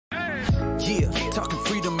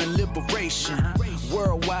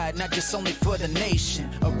just only for the nation.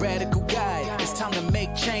 A radical guide, it's time to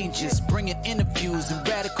make changes, bringing interviews and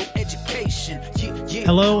radical education.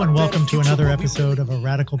 Hello and welcome to another episode of A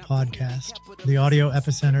Radical Podcast, the audio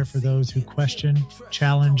epicenter for those who question,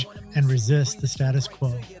 challenge, and resist the status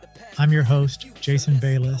quo. I'm your host, Jason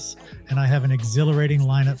Bayless, and I have an exhilarating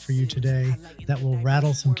lineup for you today that will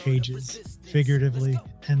rattle some cages, figuratively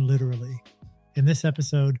and literally. In this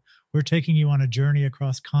episode, we're taking you on a journey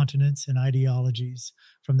across continents and ideologies,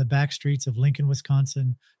 from the back streets of Lincoln,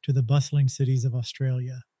 Wisconsin, to the bustling cities of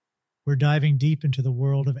Australia. We're diving deep into the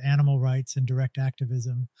world of animal rights and direct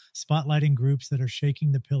activism, spotlighting groups that are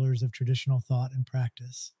shaking the pillars of traditional thought and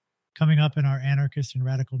practice. Coming up in our anarchist and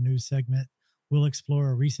radical news segment, we'll explore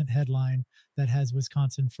a recent headline that has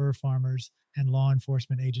Wisconsin fur farmers and law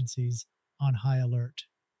enforcement agencies on high alert.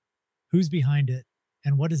 Who's behind it,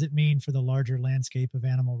 and what does it mean for the larger landscape of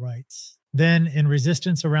animal rights? Then, in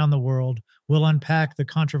Resistance Around the World, we'll unpack the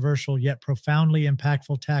controversial yet profoundly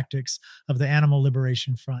impactful tactics of the Animal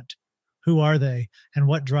Liberation Front. Who are they, and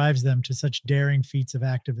what drives them to such daring feats of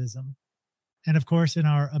activism? And of course, in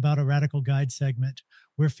our About a Radical Guide segment,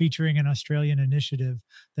 we're featuring an Australian initiative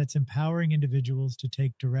that's empowering individuals to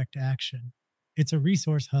take direct action. It's a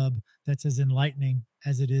resource hub that's as enlightening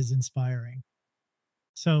as it is inspiring.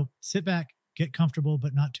 So sit back, get comfortable,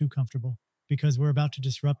 but not too comfortable, because we're about to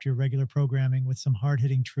disrupt your regular programming with some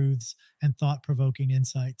hard-hitting truths and thought-provoking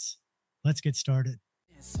insights. Let's get started.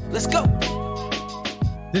 Let's go.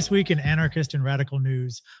 This week in Anarchist and Radical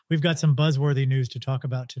News, we've got some buzzworthy news to talk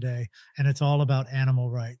about today, and it's all about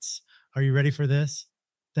animal rights. Are you ready for this?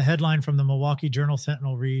 The headline from the Milwaukee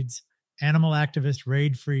Journal-Sentinel reads, "Animal activist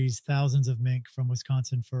raid frees thousands of mink from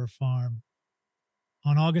Wisconsin fur farm."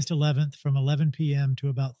 On August 11th, from 11 p.m. to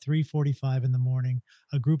about 3:45 in the morning,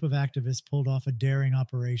 a group of activists pulled off a daring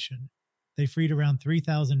operation. They freed around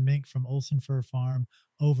 3,000 mink from Olson Fur Farm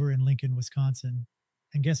over in Lincoln, Wisconsin.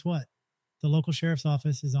 And guess what? The local sheriff's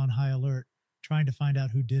office is on high alert, trying to find out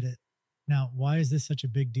who did it. Now, why is this such a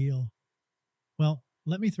big deal? Well,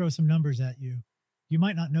 let me throw some numbers at you. You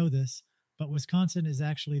might not know this, but Wisconsin is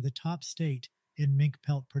actually the top state in mink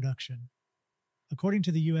pelt production. According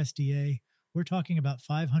to the USDA, we're talking about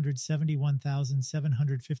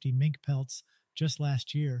 571,750 mink pelts just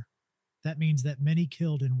last year. That means that many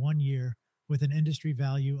killed in 1 year, with an industry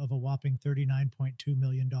value of a whopping $39.2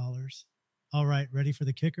 million. All right, ready for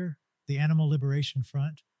the kicker? The Animal Liberation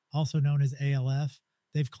Front, also known as ALF,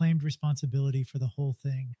 they've claimed responsibility for the whole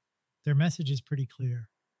thing. Their message is pretty clear.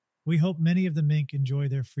 We hope many of the mink enjoy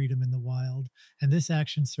their freedom in the wild, and this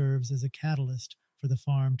action serves as a catalyst for the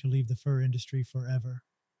farm to leave the fur industry forever.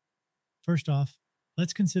 First off,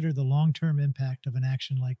 let's consider the long-term impact of an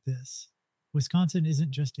action like this. Wisconsin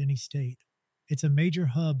isn't just any state. It's a major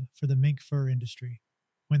hub for the mink fur industry.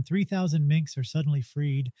 When 3,000 minks are suddenly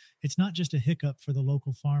freed, it's not just a hiccup for the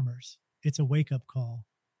local farmers. It's a wake-up call.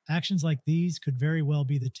 Actions like these could very well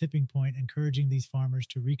be the tipping point encouraging these farmers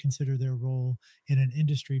to reconsider their role in an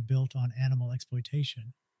industry built on animal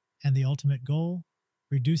exploitation. And the ultimate goal?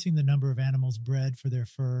 Reducing the number of animals bred for their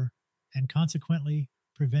fur, and consequently,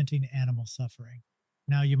 preventing animal suffering.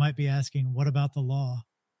 Now, you might be asking, what about the law?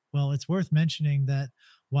 Well, it's worth mentioning that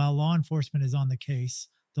while law enforcement is on the case,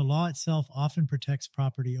 the law itself often protects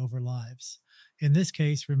property over lives. In this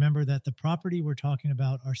case, remember that the property we're talking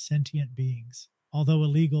about are sentient beings. Although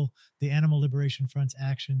illegal, the Animal Liberation Front's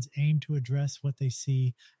actions aim to address what they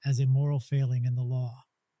see as a moral failing in the law.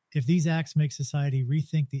 If these acts make society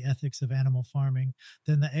rethink the ethics of animal farming,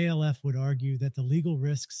 then the ALF would argue that the legal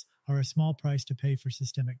risks are a small price to pay for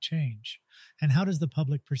systemic change. And how does the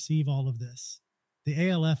public perceive all of this? The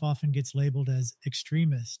ALF often gets labeled as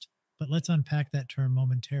extremist, but let's unpack that term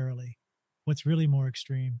momentarily. What's really more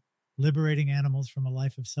extreme? Liberating animals from a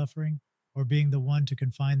life of suffering, or being the one to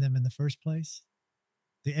confine them in the first place?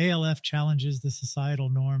 The ALF challenges the societal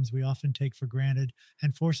norms we often take for granted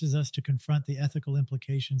and forces us to confront the ethical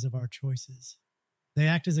implications of our choices. They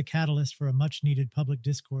act as a catalyst for a much-needed public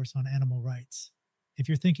discourse on animal rights. If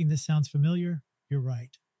you're thinking this sounds familiar, you're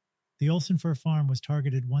right. The Olson Fur Farm was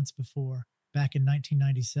targeted once before, back in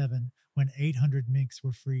 1997, when 800 minks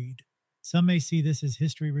were freed. Some may see this as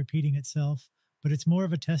history repeating itself, but it's more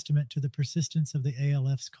of a testament to the persistence of the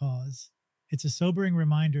ALF's cause. It's a sobering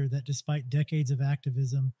reminder that despite decades of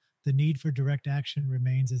activism, the need for direct action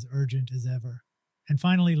remains as urgent as ever. And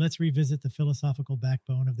finally, let's revisit the philosophical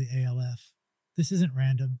backbone of the ALF. This isn't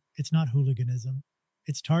random. It's not hooliganism.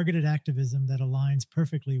 It's targeted activism that aligns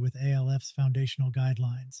perfectly with ALF's foundational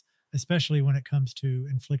guidelines, especially when it comes to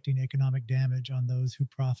inflicting economic damage on those who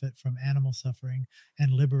profit from animal suffering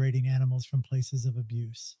and liberating animals from places of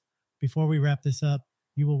abuse. Before we wrap this up,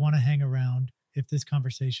 you will want to hang around if this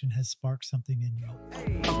conversation has sparked something in you.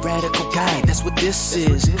 A radical guide, that's what this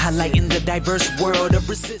is. Highlighting the diverse world of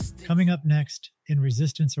resistance. Coming up next in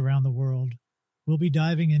Resistance Around the World, we'll be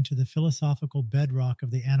diving into the philosophical bedrock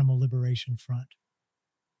of the Animal Liberation Front.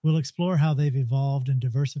 We'll explore how they've evolved and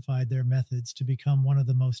diversified their methods to become one of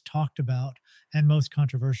the most talked about and most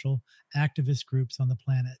controversial activist groups on the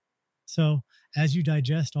planet. So, as you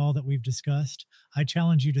digest all that we've discussed, I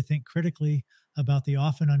challenge you to think critically about the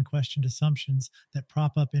often unquestioned assumptions that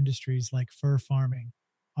prop up industries like fur farming.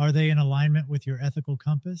 Are they in alignment with your ethical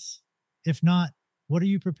compass? If not, what are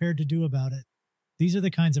you prepared to do about it? These are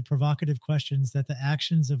the kinds of provocative questions that the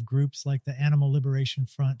actions of groups like the Animal Liberation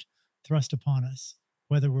Front thrust upon us,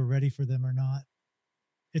 whether we're ready for them or not.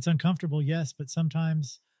 It's uncomfortable, yes, but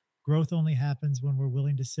sometimes growth only happens when we're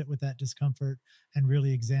willing to sit with that discomfort and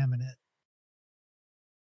really examine it.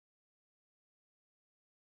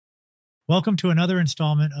 Welcome to another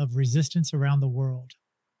installment of Resistance Around the World.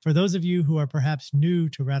 For those of you who are perhaps new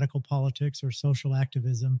to radical politics or social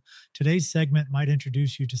activism, today's segment might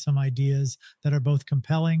introduce you to some ideas that are both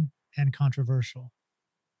compelling and controversial.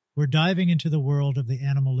 We're diving into the world of the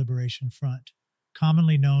Animal Liberation Front,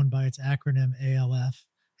 commonly known by its acronym ALF,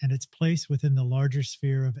 and its place within the larger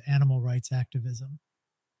sphere of animal rights activism.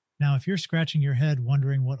 Now, if you're scratching your head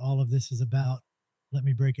wondering what all of this is about, let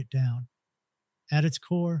me break it down. At its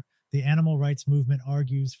core, the animal rights movement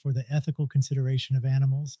argues for the ethical consideration of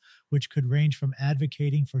animals, which could range from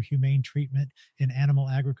advocating for humane treatment in animal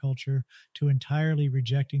agriculture to entirely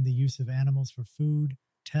rejecting the use of animals for food,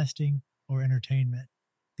 testing, or entertainment.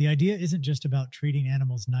 The idea isn't just about treating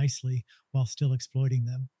animals nicely while still exploiting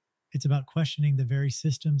them. It's about questioning the very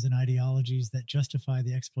systems and ideologies that justify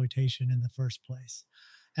the exploitation in the first place.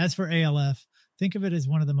 As for ALF, think of it as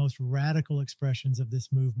one of the most radical expressions of this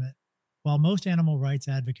movement. While most animal rights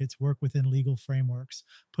advocates work within legal frameworks,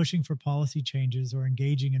 pushing for policy changes or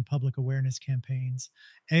engaging in public awareness campaigns,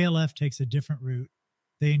 ALF takes a different route.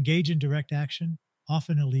 They engage in direct action,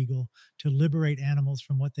 often illegal, to liberate animals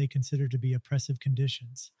from what they consider to be oppressive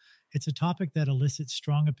conditions. It's a topic that elicits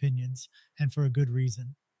strong opinions, and for a good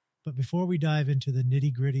reason. But before we dive into the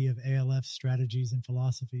nitty-gritty of ALF's strategies and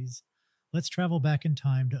philosophies, let's travel back in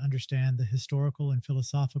time to understand the historical and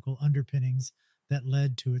philosophical underpinnings that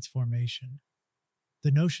led to its formation.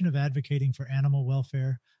 The notion of advocating for animal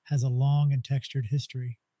welfare has a long and textured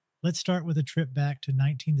history. Let's start with a trip back to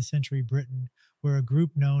 19th century Britain, where a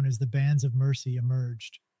group known as the Bands of Mercy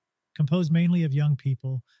emerged. Composed mainly of young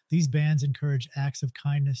people, these bands encouraged acts of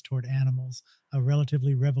kindness toward animals, a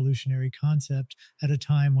relatively revolutionary concept at a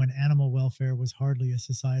time when animal welfare was hardly a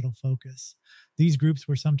societal focus. These groups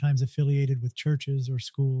were sometimes affiliated with churches or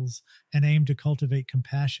schools and aimed to cultivate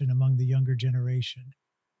compassion among the younger generation.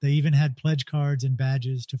 They even had pledge cards and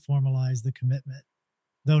badges to formalize the commitment.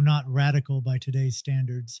 Though not radical by today's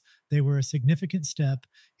standards, they were a significant step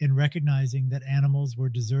in recognizing that animals were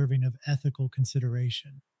deserving of ethical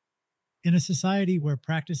consideration. In a society where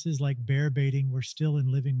practices like bear baiting were still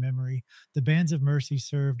in living memory, the Bands of Mercy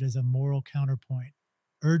served as a moral counterpoint,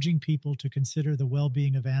 urging people to consider the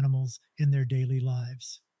well-being of animals in their daily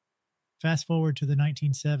lives. Fast forward to the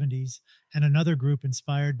 1970s, and another group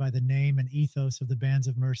inspired by the name and ethos of the Bands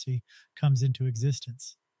of Mercy comes into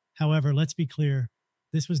existence. However, let's be clear,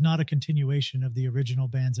 this was not a continuation of the original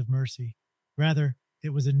Bands of Mercy. Rather,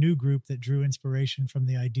 it was a new group that drew inspiration from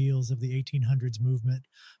the ideals of the 1800s movement,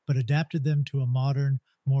 but adapted them to a modern,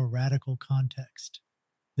 more radical context.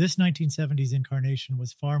 This 1970s incarnation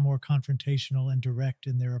was far more confrontational and direct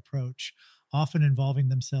in their approach, often involving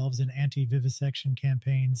themselves in anti-vivisection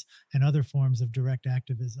campaigns and other forms of direct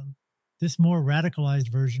activism. This more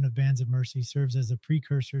radicalized version of Bands of Mercy serves as a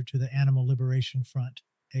precursor to the Animal Liberation Front,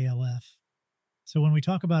 ALF. So when we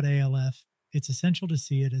talk about ALF, it's essential to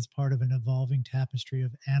see it as part of an evolving tapestry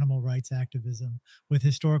of animal rights activism, with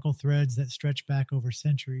historical threads that stretch back over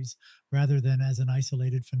centuries rather than as an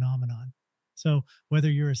isolated phenomenon. So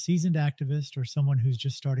whether you're a seasoned activist or someone who's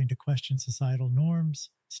just starting to question societal norms,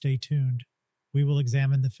 stay tuned. We will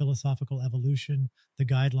examine the philosophical evolution, the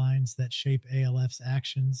guidelines that shape ALF's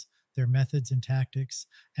actions, their methods and tactics,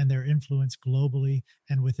 and their influence globally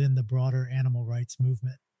and within the broader animal rights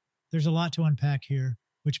movement. There's a lot to unpack here,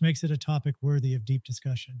 which makes it a topic worthy of deep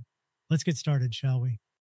discussion. Let's get started, shall we?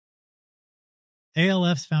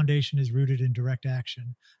 ALF's foundation is rooted in direct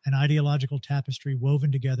action, an ideological tapestry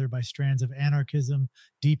woven together by strands of anarchism,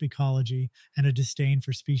 deep ecology, and a disdain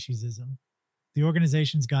for speciesism. The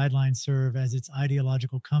organization's guidelines serve as its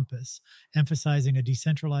ideological compass, emphasizing a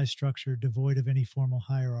decentralized structure devoid of any formal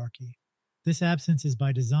hierarchy. This absence is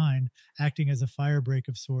by design, acting as a firebreak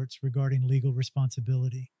of sorts regarding legal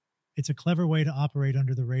responsibility. It's a clever way to operate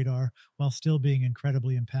under the radar while still being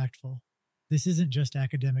incredibly impactful. This isn't just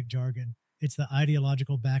academic jargon, it's the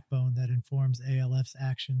ideological backbone that informs ALF's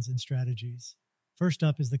actions and strategies. First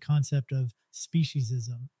up is the concept of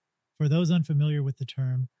speciesism. For those unfamiliar with the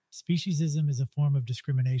term, speciesism is a form of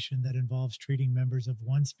discrimination that involves treating members of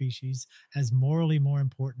one species as morally more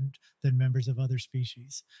important than members of other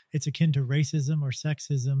species. It's akin to racism or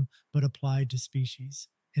sexism, but applied to species.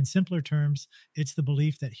 In simpler terms, it's the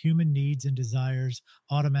belief that human needs and desires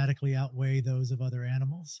automatically outweigh those of other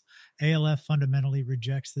animals. ALF fundamentally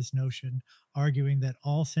rejects this notion, arguing that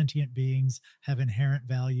all sentient beings have inherent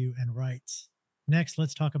value and rights. Next,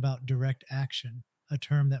 let's talk about direct action, a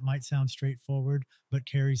term that might sound straightforward but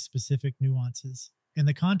carries specific nuances. In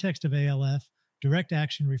the context of ALF, direct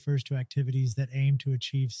action refers to activities that aim to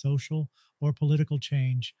achieve social or political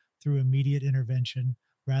change through immediate intervention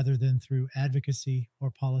rather than through advocacy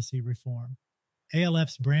or policy reform.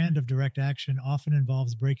 ALF's brand of direct action often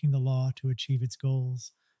involves breaking the law to achieve its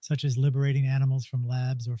goals, such as liberating animals from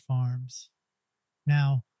labs or farms.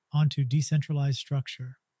 Now, on to decentralized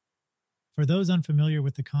structure. For those unfamiliar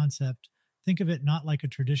with the concept, think of it not like a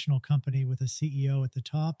traditional company with a CEO at the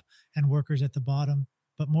top and workers at the bottom,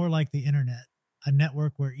 but more like the internet, a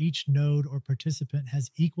network where each node or participant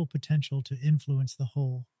has equal potential to influence the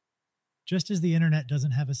whole. Just as the internet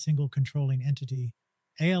doesn't have a single controlling entity,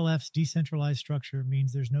 ALF's decentralized structure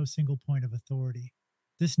means there's no single point of authority.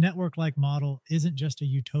 This network-like model isn't just a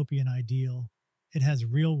utopian ideal, it has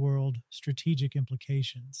real-world, strategic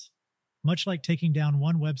implications. Much like taking down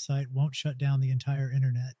one website won't shut down the entire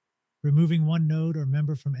internet, removing one node or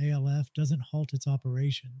member from ALF doesn't halt its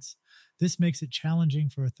operations. This makes it challenging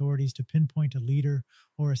for authorities to pinpoint a leader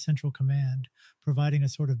or a central command, providing a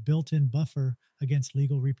sort of built-in buffer against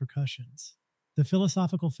legal repercussions. The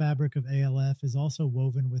philosophical fabric of ALF is also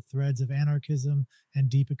woven with threads of anarchism and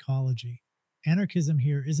deep ecology. Anarchism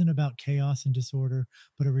here isn't about chaos and disorder,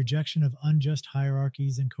 but a rejection of unjust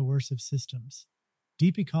hierarchies and coercive systems.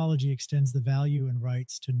 Deep ecology extends the value and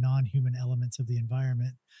rights to non-human elements of the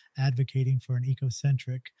environment, advocating for an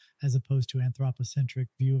ecocentric, as opposed to anthropocentric,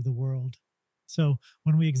 view of the world. So,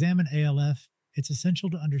 when we examine ALF, it's essential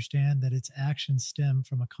to understand that its actions stem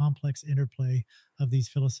from a complex interplay of these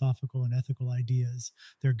philosophical and ethical ideas.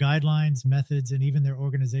 Their guidelines, methods, and even their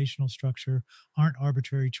organizational structure aren't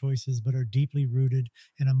arbitrary choices, but are deeply rooted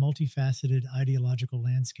in a multifaceted ideological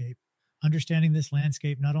landscape. Understanding this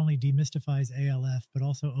landscape not only demystifies ALF, but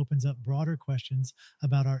also opens up broader questions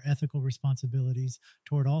about our ethical responsibilities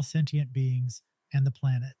toward all sentient beings and the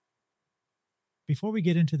planet. Before we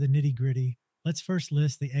get into the nitty-gritty, let's first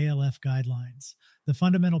list the ALF guidelines, the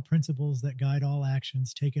fundamental principles that guide all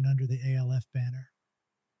actions taken under the ALF banner.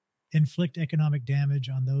 Inflict economic damage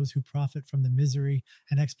on those who profit from the misery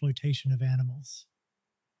and exploitation of animals.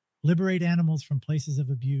 Liberate animals from places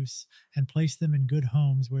of abuse and place them in good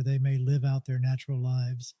homes where they may live out their natural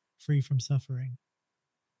lives, free from suffering.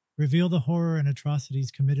 Reveal the horror and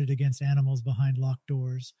atrocities committed against animals behind locked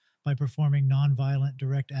doors by performing nonviolent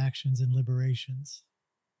direct actions and liberations.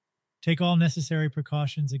 Take all necessary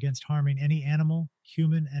precautions against harming any animal,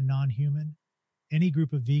 human and non-human. Any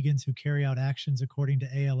group of vegans who carry out actions according to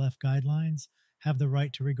ALF guidelines have the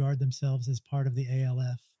right to regard themselves as part of the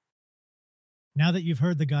ALF. Now that you've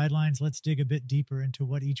heard the guidelines, let's dig a bit deeper into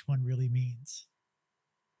what each one really means.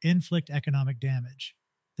 Inflict economic damage.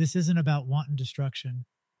 This isn't about wanton destruction.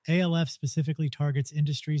 ALF specifically targets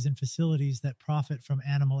industries and facilities that profit from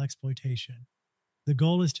animal exploitation. The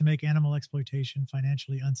goal is to make animal exploitation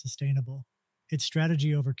financially unsustainable. It's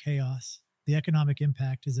strategy over chaos. The economic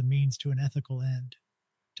impact is a means to an ethical end.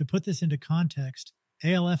 To put this into context,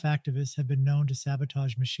 ALF activists have been known to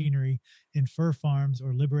sabotage machinery in fur farms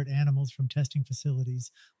or liberate animals from testing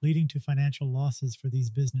facilities, leading to financial losses for these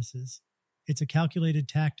businesses. It's a calculated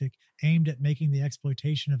tactic aimed at making the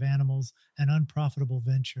exploitation of animals an unprofitable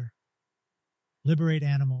venture. Liberate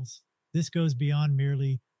animals. This goes beyond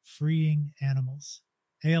merely freeing animals.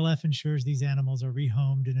 ALF ensures these animals are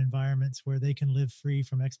rehomed in environments where they can live free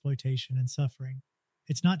from exploitation and suffering.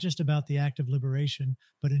 It's not just about the act of liberation,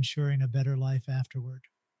 but ensuring a better life afterward.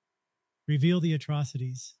 Reveal the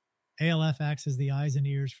atrocities. ALF acts as the eyes and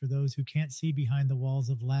ears for those who can't see behind the walls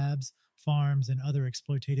of labs, farms, and other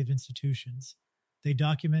exploitative institutions. They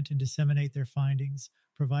document and disseminate their findings,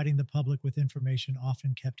 providing the public with information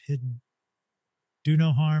often kept hidden. Do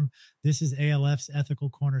no harm. This is ALF's ethical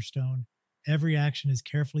cornerstone. Every action is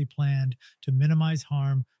carefully planned to minimize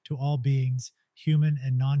harm to all beings, human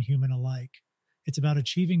and non-human alike. It's about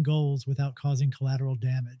achieving goals without causing collateral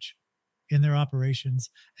damage. In their operations,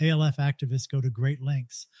 ALF activists go to great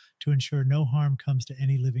lengths to ensure no harm comes to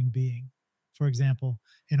any living being. For example,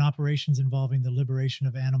 in operations involving the liberation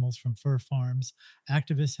of animals from fur farms,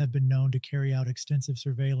 activists have been known to carry out extensive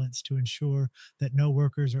surveillance to ensure that no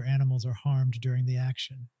workers or animals are harmed during the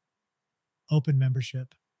action. Open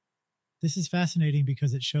membership. This is fascinating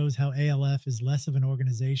because it shows how ALF is less of an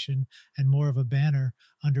organization and more of a banner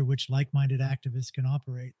under which like-minded activists can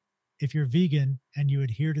operate. If you're vegan and you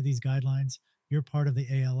adhere to these guidelines, you're part of the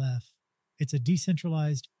ALF. It's a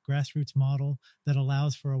decentralized, grassroots model that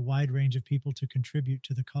allows for a wide range of people to contribute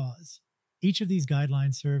to the cause. Each of these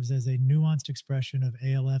guidelines serves as a nuanced expression of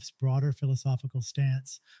ALF's broader philosophical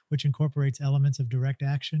stance, which incorporates elements of direct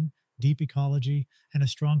action, deep ecology, and a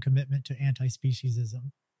strong commitment to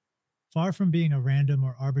anti-speciesism. Far from being a random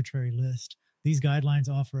or arbitrary list, these guidelines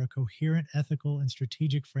offer a coherent ethical and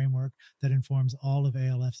strategic framework that informs all of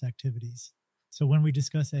ALF's activities. So when we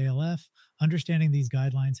discuss ALF, understanding these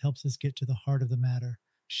guidelines helps us get to the heart of the matter,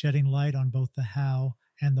 shedding light on both the how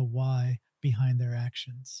and the why behind their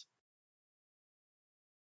actions.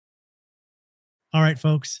 All right,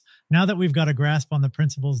 folks, now that we've got a grasp on the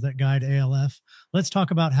principles that guide ALF, let's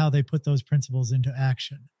talk about how they put those principles into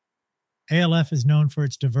action. ALF is known for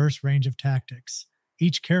its diverse range of tactics,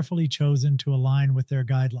 each carefully chosen to align with their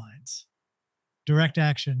guidelines. Direct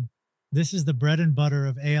action. This is the bread and butter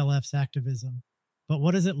of ALF's activism. But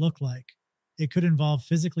what does it look like? It could involve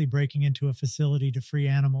physically breaking into a facility to free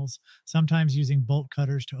animals, sometimes using bolt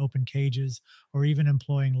cutters to open cages, or even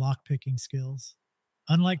employing lockpicking skills.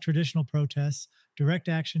 Unlike traditional protests, direct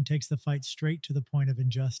action takes the fight straight to the point of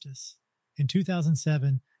injustice. In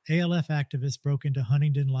 2007, ALF activists broke into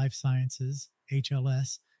Huntingdon Life Sciences,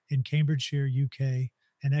 HLS, in Cambridgeshire, UK,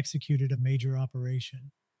 and executed a major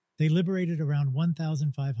operation. They liberated around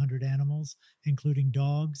 1,500 animals, including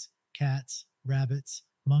dogs, cats, rabbits,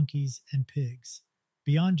 monkeys, and pigs.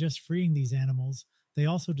 Beyond just freeing these animals, they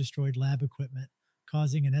also destroyed lab equipment,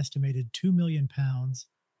 causing an estimated 2 million pounds,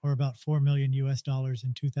 or about $4 million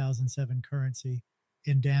in 2007 currency,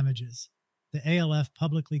 in damages. The ALF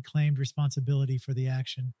publicly claimed responsibility for the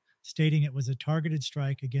action, stating it was a targeted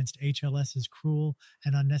strike against HLS's cruel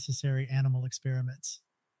and unnecessary animal experiments.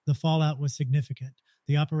 The fallout was significant.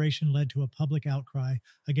 The operation led to a public outcry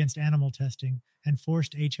against animal testing and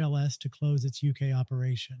forced HLS to close its UK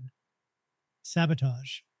operation.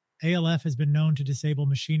 Sabotage. ALF has been known to disable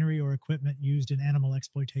machinery or equipment used in animal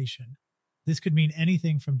exploitation. This could mean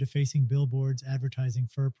anything from defacing billboards advertising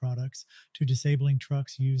fur products to disabling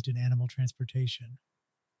trucks used in animal transportation.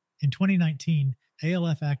 In 2019,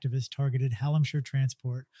 ALF activists targeted Hallamshire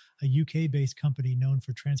Transport, a UK-based company known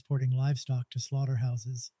for transporting livestock to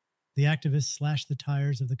slaughterhouses. The activists slashed the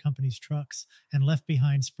tires of the company's trucks and left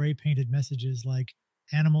behind spray-painted messages like,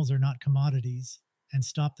 "Animals are not commodities," and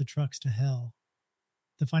 "Stop the trucks to hell."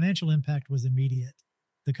 The financial impact was immediate.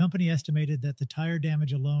 The company estimated that the tire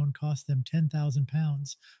damage alone cost them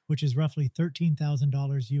 £10,000, which is roughly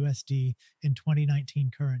 $13,000 USD in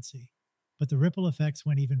 2019 currency. But the ripple effects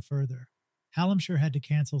went even further. Hallamshire had to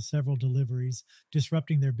cancel several deliveries,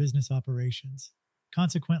 disrupting their business operations.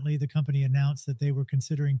 Consequently, the company announced that they were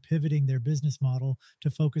considering pivoting their business model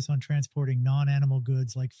to focus on transporting non-animal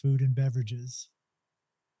goods like food and beverages.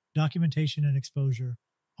 Documentation and exposure.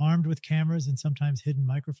 Armed with cameras and sometimes hidden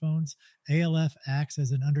microphones, ALF acts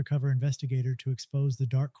as an undercover investigator to expose the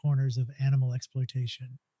dark corners of animal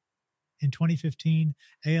exploitation. In 2015,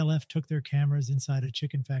 ALF took their cameras inside a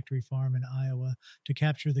chicken factory farm in Iowa to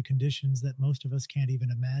capture the conditions that most of us can't even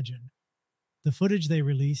imagine. The footage they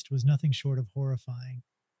released was nothing short of horrifying.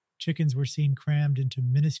 Chickens were seen crammed into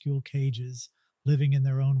minuscule cages, living in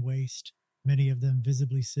their own waste, many of them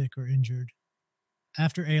visibly sick or injured.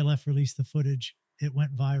 After ALF released the footage, it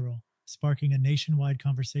went viral, sparking a nationwide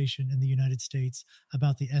conversation in the United States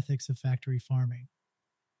about the ethics of factory farming.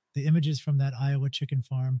 The images from that Iowa chicken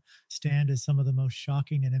farm stand as some of the most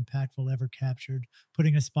shocking and impactful ever captured,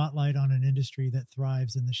 putting a spotlight on an industry that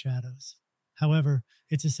thrives in the shadows. However,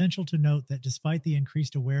 it's essential to note that despite the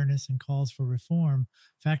increased awareness and calls for reform,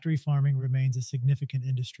 factory farming remains a significant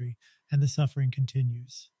industry, and the suffering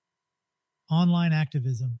continues. Online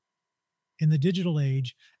activism. In the digital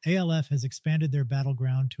age, ALF has expanded their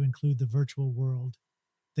battleground to include the virtual world.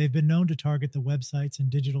 They've been known to target the websites and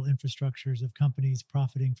digital infrastructures of companies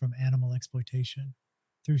profiting from animal exploitation.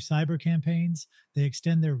 Through cyber campaigns, they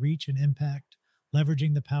extend their reach and impact,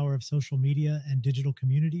 leveraging the power of social media and digital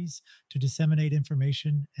communities to disseminate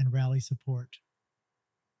information and rally support.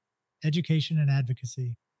 Education and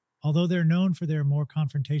advocacy. Although they're known for their more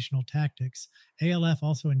confrontational tactics, ALF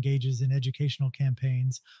also engages in educational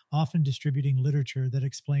campaigns, often distributing literature that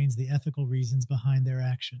explains the ethical reasons behind their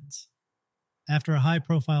actions. After a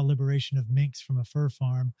high-profile liberation of minks from a fur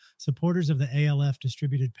farm, supporters of the ALF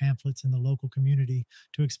distributed pamphlets in the local community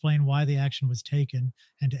to explain why the action was taken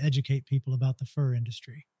and to educate people about the fur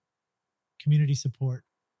industry. Community support.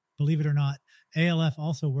 Believe it or not, ALF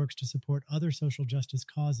also works to support other social justice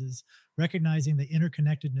causes, recognizing the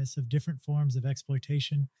interconnectedness of different forms of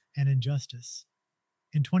exploitation and injustice.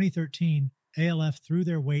 In 2013, ALF threw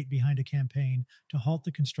their weight behind a campaign to halt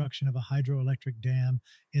the construction of a hydroelectric dam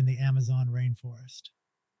in the Amazon rainforest.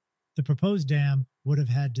 The proposed dam would have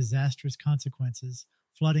had disastrous consequences,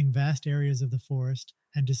 flooding vast areas of the forest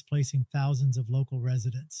and displacing thousands of local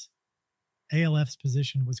residents. ALF's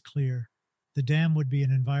position was clear. The dam would be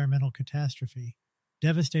an environmental catastrophe,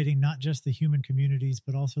 devastating not just the human communities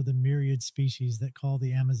but also the myriad species that call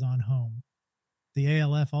the Amazon home. The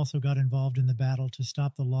ALF also got involved in the battle to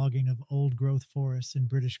stop the logging of old-growth forests in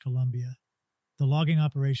British Columbia. The logging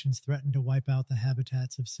operations threatened to wipe out the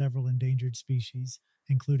habitats of several endangered species,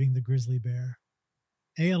 including the grizzly bear.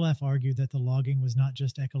 ALF argued that the logging was not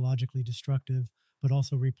just ecologically destructive, but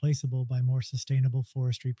also replaceable by more sustainable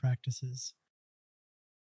forestry practices.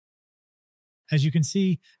 As you can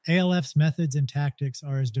see, ALF's methods and tactics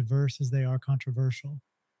are as diverse as they are controversial,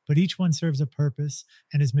 but each one serves a purpose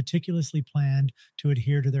and is meticulously planned to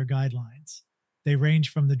adhere to their guidelines. They range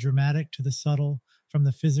from the dramatic to the subtle, from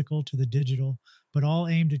the physical to the digital, but all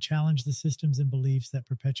aim to challenge the systems and beliefs that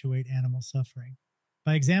perpetuate animal suffering.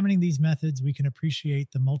 By examining these methods, we can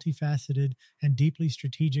appreciate the multifaceted and deeply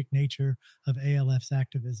strategic nature of ALF's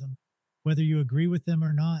activism. Whether you agree with them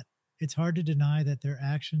or not, it's hard to deny that their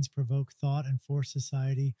actions provoke thought and force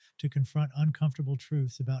society to confront uncomfortable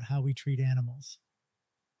truths about how we treat animals.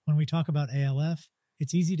 When we talk about ALF,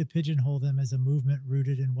 it's easy to pigeonhole them as a movement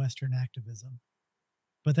rooted in Western activism.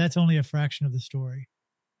 But that's only a fraction of the story.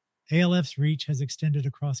 ALF's reach has extended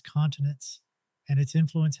across continents, and its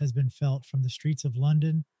influence has been felt from the streets of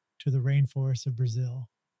London to the rainforests of Brazil.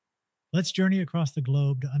 Let's journey across the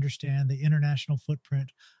globe to understand the international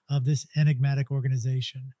footprint of this enigmatic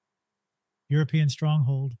organization. European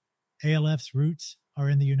stronghold, ALF's roots are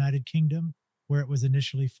in the United Kingdom, where it was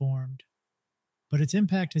initially formed. But its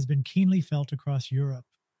impact has been keenly felt across Europe,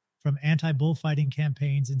 from anti-bullfighting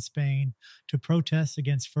campaigns in Spain to protests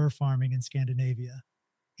against fur farming in Scandinavia.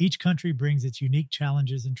 Each country brings its unique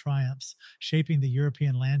challenges and triumphs, shaping the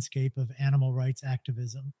European landscape of animal rights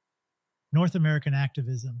activism. North American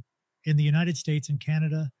activism. In the United States and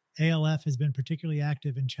Canada, ALF has been particularly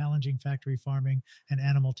active in challenging factory farming and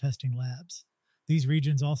animal testing labs. These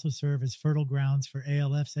regions also serve as fertile grounds for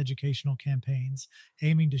ALF's educational campaigns,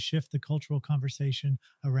 aiming to shift the cultural conversation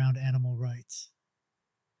around animal rights.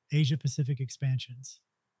 Asia-Pacific expansions.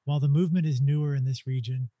 While the movement is newer in this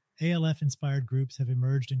region, ALF-inspired groups have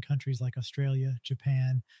emerged in countries like Australia,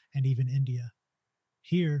 Japan, and even India.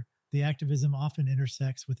 Here, the activism often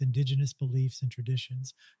intersects with indigenous beliefs and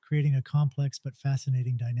traditions, creating a complex but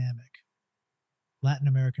fascinating dynamic. Latin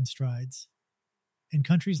American strides. In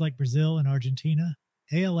countries like Brazil and Argentina,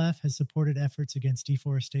 ALF has supported efforts against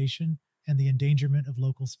deforestation and the endangerment of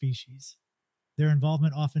local species. Their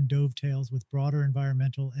involvement often dovetails with broader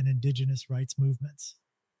environmental and indigenous rights movements.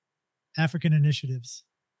 African initiatives.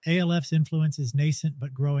 ALF's influence is nascent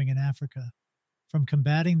but growing in Africa. From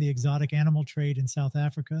combating the exotic animal trade in South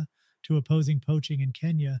Africa to opposing poaching in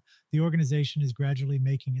Kenya, the organization is gradually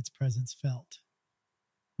making its presence felt.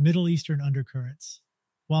 Middle Eastern undercurrents.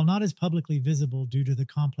 While not as publicly visible due to the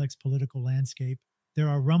complex political landscape, there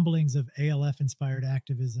are rumblings of ALF-inspired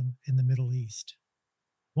activism in the Middle East.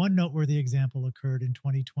 One noteworthy example occurred in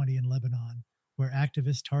 2020 in Lebanon, where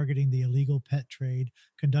activists targeting the illegal pet trade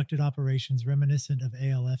conducted operations reminiscent of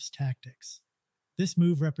ALF's tactics. This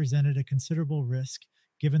move represented a considerable risk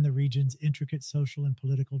given the region's intricate social and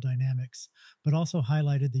political dynamics, but also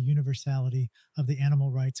highlighted the universality of the animal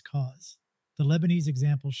rights cause. The Lebanese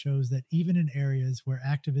example shows that even in areas where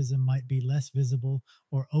activism might be less visible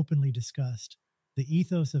or openly discussed, the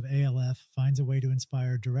ethos of ALF finds a way to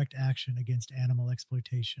inspire direct action against animal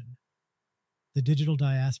exploitation. The digital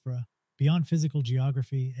diaspora. Beyond physical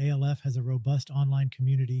geography, ALF has a robust online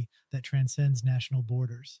community that transcends national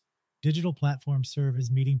borders. Digital platforms serve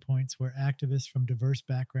as meeting points where activists from diverse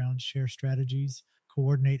backgrounds share strategies,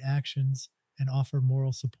 coordinate actions, and offer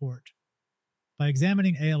moral support. By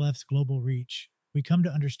examining ALF's global reach, we come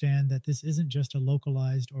to understand that this isn't just a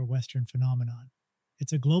localized or Western phenomenon.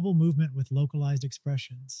 It's a global movement with localized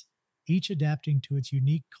expressions, each adapting to its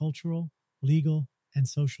unique cultural, legal, and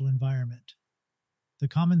social environment. The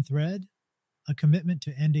common thread? A commitment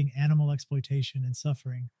to ending animal exploitation and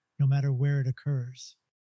suffering, no matter where it occurs.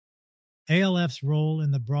 ALF's role in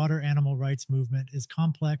the broader animal rights movement is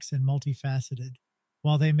complex and multifaceted.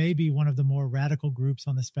 While they may be one of the more radical groups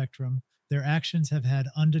on the spectrum, their actions have had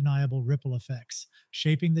undeniable ripple effects,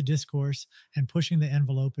 shaping the discourse and pushing the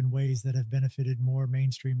envelope in ways that have benefited more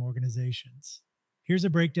mainstream organizations. Here's a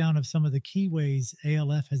breakdown of some of the key ways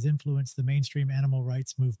ALF has influenced the mainstream animal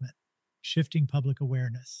rights movement. Shifting public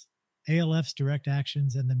awareness. ALF's direct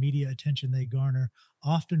actions and the media attention they garner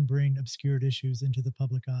often bring obscured issues into the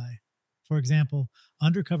public eye. For example,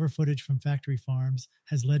 undercover footage from factory farms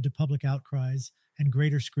has led to public outcries and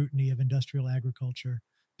greater scrutiny of industrial agriculture,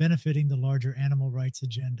 benefiting the larger animal rights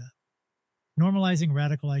agenda. Normalizing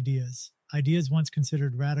radical ideas. Ideas once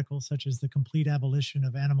considered radical, such as the complete abolition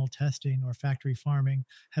of animal testing or factory farming,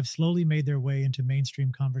 have slowly made their way into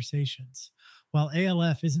mainstream conversations. While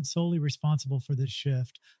ALF isn't solely responsible for this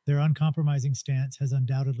shift, their uncompromising stance has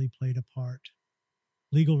undoubtedly played a part.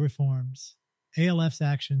 Legal reforms. ALF's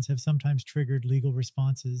actions have sometimes triggered legal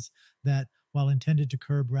responses that, while intended to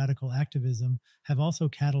curb radical activism, have also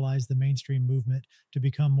catalyzed the mainstream movement to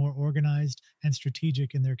become more organized and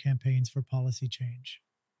strategic in their campaigns for policy change.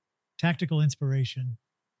 Tactical inspiration.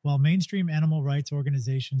 While mainstream animal rights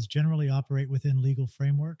organizations generally operate within legal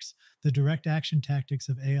frameworks, the direct action tactics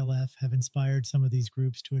of ALF have inspired some of these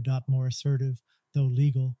groups to adopt more assertive, though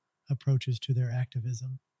legal, approaches to their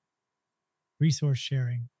activism. Resource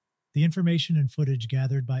sharing. The information and footage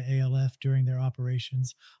gathered by ALF during their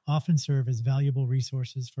operations often serve as valuable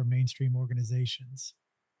resources for mainstream organizations.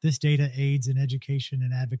 This data aids in education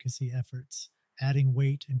and advocacy efforts, adding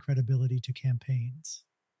weight and credibility to campaigns.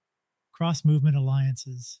 Cross-movement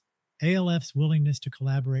alliances. ALF's willingness to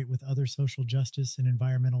collaborate with other social justice and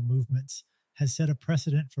environmental movements has set a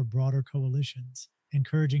precedent for broader coalitions,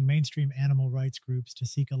 encouraging mainstream animal rights groups to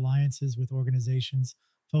seek alliances with organizations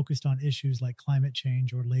focused on issues like climate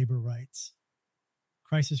change or labor rights.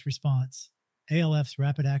 Crisis response. ALF's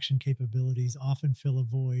rapid action capabilities often fill a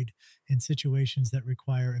void in situations that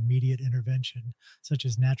require immediate intervention, such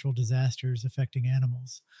as natural disasters affecting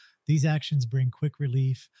animals. These actions bring quick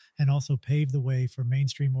relief and also pave the way for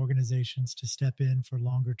mainstream organizations to step in for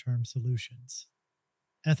longer-term solutions.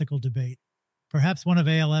 Ethical debate. Perhaps one of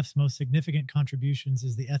ALF's most significant contributions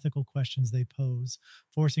is the ethical questions they pose,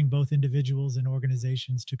 forcing both individuals and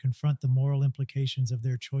organizations to confront the moral implications of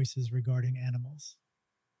their choices regarding animals.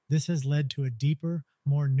 This has led to a deeper,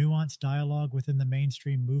 more nuanced dialogue within the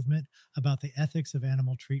mainstream movement about the ethics of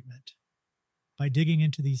animal treatment. By digging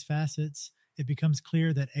into these facets, it becomes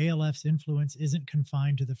clear that ALF's influence isn't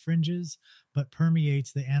confined to the fringes, but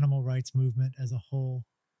permeates the animal rights movement as a whole.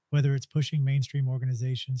 Whether it's pushing mainstream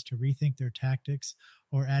organizations to rethink their tactics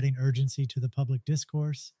or adding urgency to the public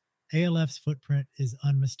discourse, ALF's footprint is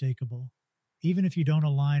unmistakable. Even if you don't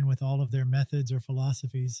align with all of their methods or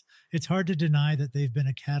philosophies, it's hard to deny that they've been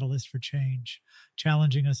a catalyst for change,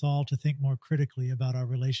 challenging us all to think more critically about our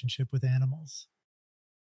relationship with animals.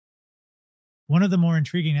 One of the more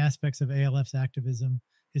intriguing aspects of ALF's activism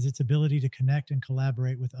is its ability to connect and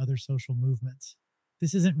collaborate with other social movements.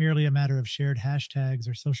 This isn't merely a matter of shared hashtags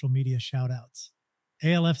or social media shoutouts.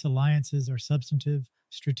 ALF's alliances are substantive,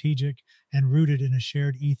 strategic, and rooted in a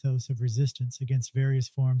shared ethos of resistance against various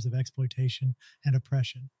forms of exploitation and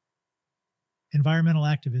oppression. Environmental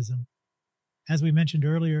activism. As we mentioned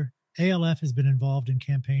earlier, ALF has been involved in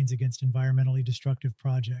campaigns against environmentally destructive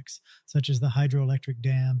projects, such as the hydroelectric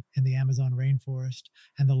dam in the Amazon rainforest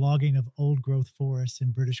and the logging of old-growth forests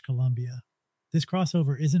in British Columbia. This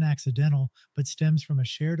crossover isn't accidental, but stems from a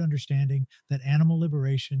shared understanding that animal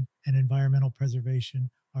liberation and environmental preservation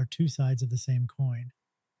are two sides of the same coin.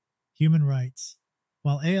 Human rights.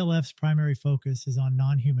 While ALF's primary focus is on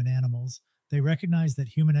non-human animals, they recognize that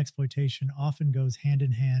human exploitation often goes hand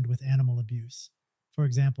in hand with animal abuse. For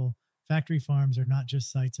example, factory farms are not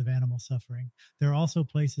just sites of animal suffering. They're also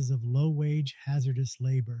places of low-wage, hazardous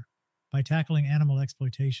labor. By tackling animal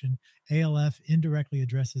exploitation, ALF indirectly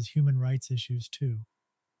addresses human rights issues too.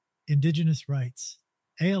 Indigenous rights.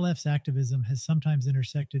 ALF's activism has sometimes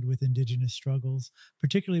intersected with indigenous struggles,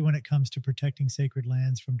 particularly when it comes to protecting sacred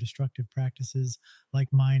lands from destructive practices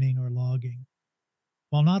like mining or logging.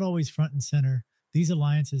 While not always front and center, these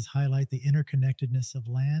alliances highlight the interconnectedness of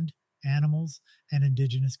land, animals, and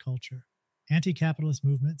indigenous culture. Anti-capitalist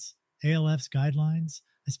movements, ALF's guidelines,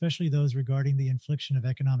 especially those regarding the infliction of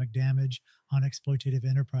economic damage on exploitative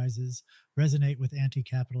enterprises, resonate with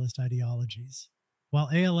anti-capitalist ideologies. While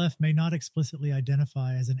ALF may not explicitly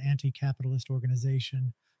identify as an anti-capitalist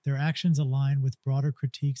organization, their actions align with broader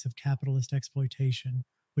critiques of capitalist exploitation,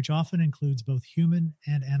 which often includes both human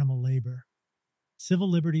and animal labor. Civil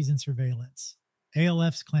liberties and surveillance.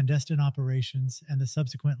 ALF's clandestine operations and the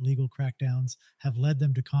subsequent legal crackdowns have led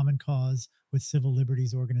them to common cause with civil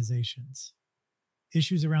liberties organizations.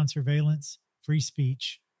 Issues around surveillance, free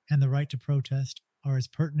speech, and the right to protest are as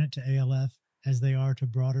pertinent to ALF as they are to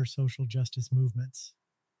broader social justice movements.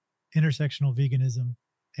 Intersectional veganism.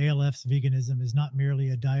 ALF's veganism is not merely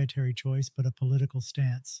a dietary choice, but a political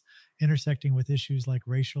stance, intersecting with issues like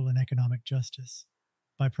racial and economic justice.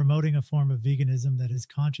 By promoting a form of veganism that is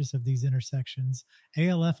conscious of these intersections,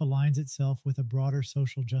 ALF aligns itself with a broader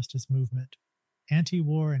social justice movement.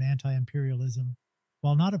 Anti-war and anti-imperialism.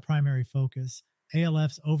 While not a primary focus,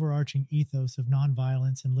 ALF's overarching ethos of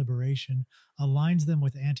nonviolence and liberation aligns them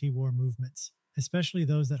with anti-war movements, especially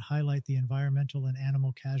those that highlight the environmental and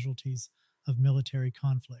animal casualties of military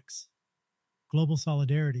conflicts. Global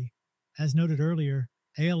solidarity. As noted earlier,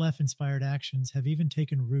 ALF-inspired actions have even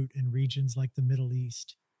taken root in regions like the Middle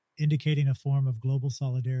East, indicating a form of global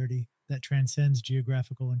solidarity that transcends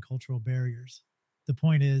geographical and cultural barriers. The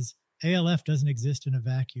point is, ALF doesn't exist in a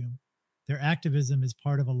vacuum. Their activism is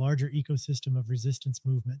part of a larger ecosystem of resistance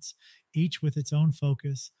movements, each with its own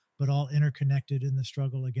focus, but all interconnected in the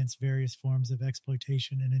struggle against various forms of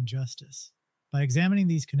exploitation and injustice. By examining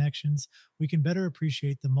these connections, we can better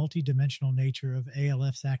appreciate the multidimensional nature of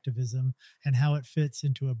ALF's activism and how it fits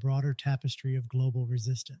into a broader tapestry of global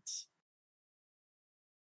resistance.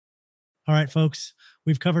 All right, folks,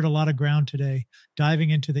 we've covered a lot of ground today,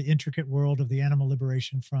 diving into the intricate world of the Animal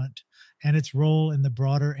Liberation Front and its role in the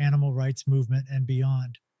broader animal rights movement and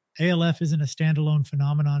beyond. ALF isn't a standalone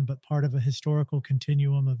phenomenon, but part of a historical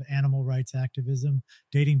continuum of animal rights activism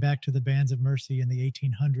dating back to the Bands of Mercy in the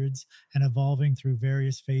 1800s and evolving through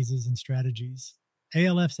various phases and strategies.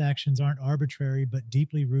 ALF's actions aren't arbitrary, but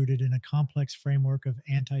deeply rooted in a complex framework of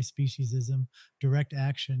anti-speciesism, direct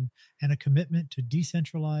action, and a commitment to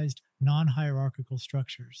decentralized, non-hierarchical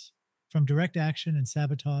structures. From direct action and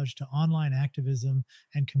sabotage to online activism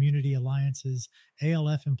and community alliances,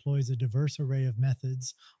 ALF employs a diverse array of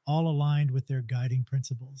methods, all aligned with their guiding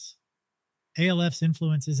principles. ALF's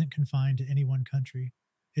influence isn't confined to any one country.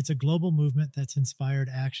 It's a global movement that's inspired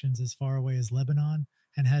actions as far away as Lebanon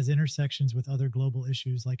and has intersections with other global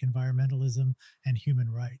issues like environmentalism and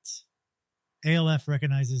human rights. ALF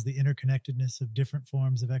recognizes the interconnectedness of different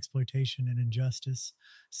forms of exploitation and injustice,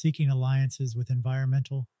 seeking alliances with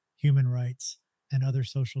environmental, human rights, and other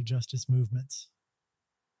social justice movements.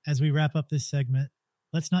 As we wrap up this segment,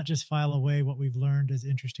 let's not just file away what we've learned as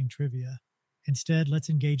interesting trivia. Instead, let's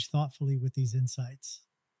engage thoughtfully with these insights.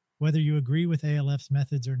 Whether you agree with ALF's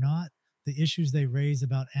methods or not, the issues they raise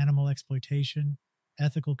about animal exploitation,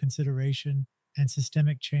 ethical consideration, and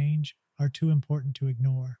systemic change are too important to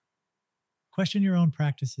ignore. Question your own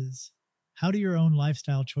practices. How do your own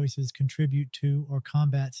lifestyle choices contribute to or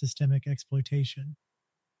combat systemic exploitation?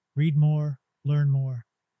 Read more, learn more.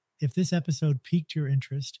 If this episode piqued your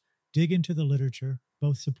interest, dig into the literature,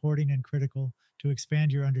 both supporting and critical, to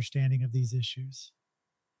expand your understanding of these issues.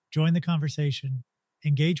 Join the conversation.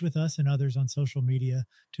 Engage with us and others on social media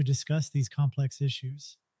to discuss these complex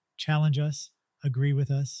issues. Challenge us, agree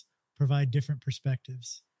with us, provide different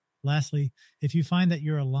perspectives. Lastly, if you find that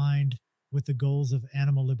you're aligned with the goals of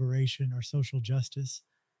animal liberation or social justice,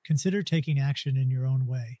 consider taking action in your own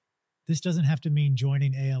way. This doesn't have to mean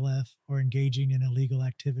joining ALF or engaging in illegal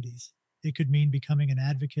activities. It could mean becoming an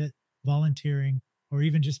advocate, volunteering, or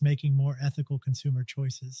even just making more ethical consumer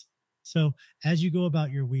choices. So, as you go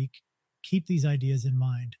about your week, keep these ideas in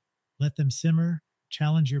mind. Let them simmer,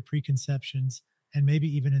 challenge your preconceptions, and maybe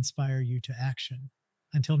even inspire you to action.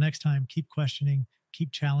 Until next time, keep questioning,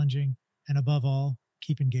 keep challenging, and above all,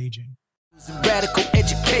 keep engaging. Radical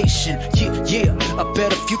education, yeah, a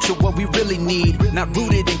better future, what we really need, not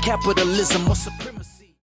rooted in capitalism or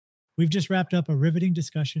supremacy. We've just wrapped up a riveting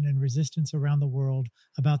discussion and resistance around the world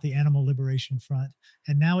about the Animal Liberation Front,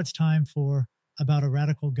 and now it's time for About a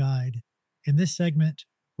Radical Guide. In this segment,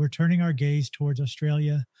 we're turning our gaze towards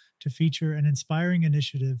Australia to feature an inspiring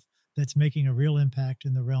initiative that's making a real impact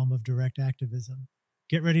in the realm of direct activism.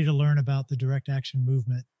 Get ready to learn about the Direct Action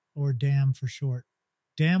Movement, or DAM for short.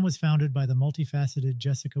 DAM was founded by the multifaceted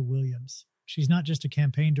Jessica Williams. She's not just a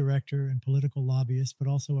campaign director and political lobbyist, but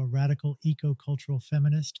also a radical eco-cultural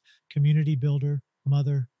feminist, community builder,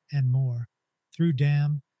 mother, and more. Through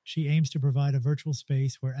DAM, she aims to provide a virtual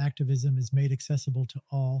space where activism is made accessible to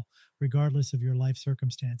all, regardless of your life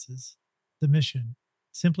circumstances. The mission.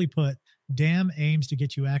 Simply put, DAM aims to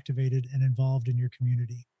get you activated and involved in your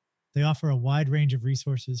community. They offer a wide range of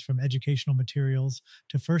resources from educational materials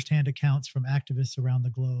to firsthand accounts from activists around the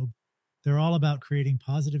globe. They're all about creating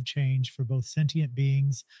positive change for both sentient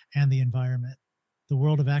beings and the environment. The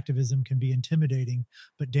world of activism can be intimidating,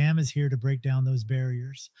 but DAM is here to break down those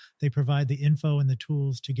barriers. They provide the info and the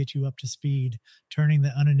tools to get you up to speed, turning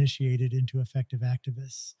the uninitiated into effective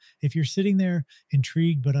activists. If you're sitting there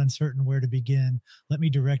intrigued but uncertain where to begin, let me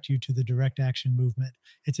direct you to the Direct Action Movement.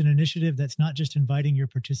 It's an initiative that's not just inviting your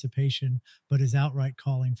participation, but is outright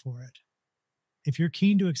calling for it. If you're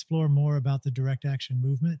keen to explore more about the Direct Action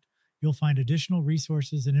Movement, you'll find additional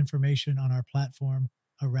resources and information on our platform,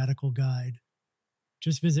 A Radical Guide.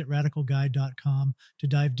 Just visit radicalguide.com to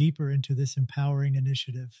dive deeper into this empowering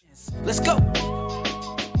initiative. Let's go.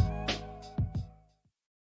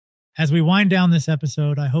 As we wind down this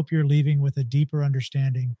episode, I hope you're leaving with a deeper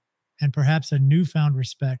understanding and perhaps a newfound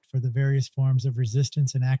respect for the various forms of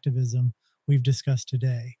resistance and activism we've discussed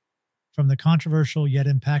today. From the controversial yet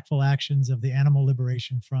impactful actions of the Animal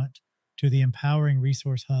Liberation Front to the empowering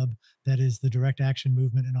resource hub that is the Direct Action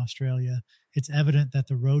Movement in Australia, it's evident that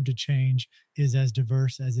the road to change is as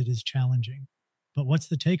diverse as it is challenging. But what's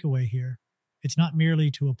the takeaway here? It's not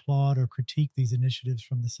merely to applaud or critique these initiatives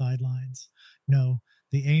from the sidelines. No,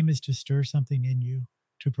 the aim is to stir something in you,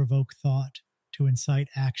 to provoke thought, to incite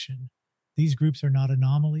action. These groups are not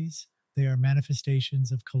anomalies. They are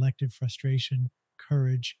manifestations of collective frustration,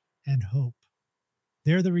 courage, and hope.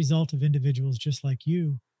 They're the result of individuals just like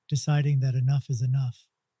you deciding that enough is enough.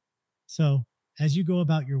 So, as you go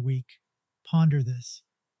about your week, ponder this.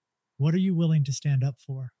 What are you willing to stand up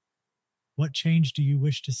for? What change do you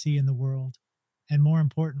wish to see in the world? And more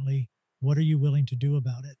importantly, what are you willing to do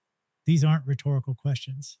about it? These aren't rhetorical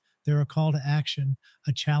questions. They're a call to action,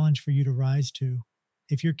 a challenge for you to rise to.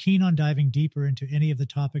 If you're keen on diving deeper into any of the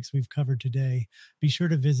topics we've covered today, be sure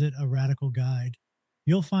to visit A Radical Guide.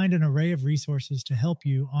 You'll find an array of resources to help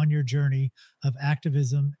you on your journey of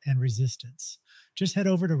activism and resistance. Just head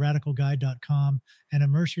over to radicalguide.com and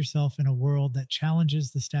immerse yourself in a world that challenges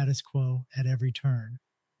the status quo at every turn.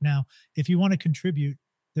 Now, if you want to contribute,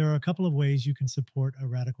 there are a couple of ways you can support A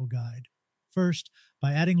Radical Guide. First,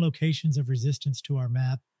 by adding locations of resistance to our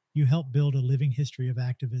map, you help build a living history of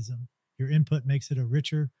activism. Your input makes it a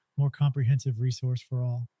richer, more comprehensive resource for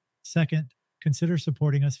all. Second, consider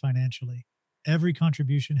supporting us financially. Every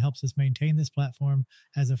contribution helps us maintain this platform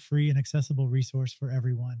as a free and accessible resource for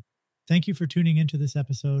everyone. Thank you for tuning into this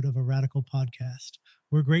episode of A Radical Podcast.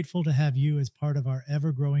 We're grateful to have you as part of our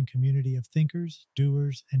ever-growing community of thinkers,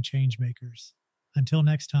 doers, and changemakers. Until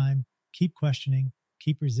next time, keep questioning,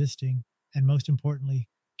 keep resisting, and most importantly,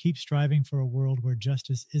 keep striving for a world where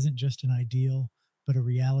justice isn't just an ideal, but a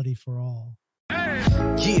reality for all.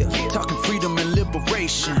 Yeah, talking freedom and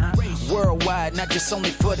liberation. Worldwide, not just only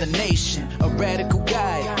for the nation. A radical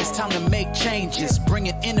guide, it's time to make changes.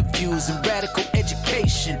 Bringing interviews and radical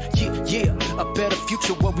education. Yeah, a better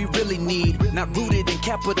future, what we really need. Not rooted in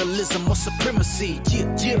capitalism or supremacy.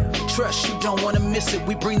 Yeah, trust, you don't want to miss it.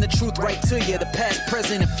 We bring the truth right to you, the past,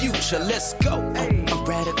 present, and future. Let's go. A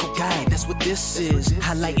radical guide, that's what this is.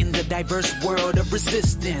 Highlighting the diverse world of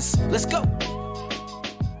resistance. Let's go.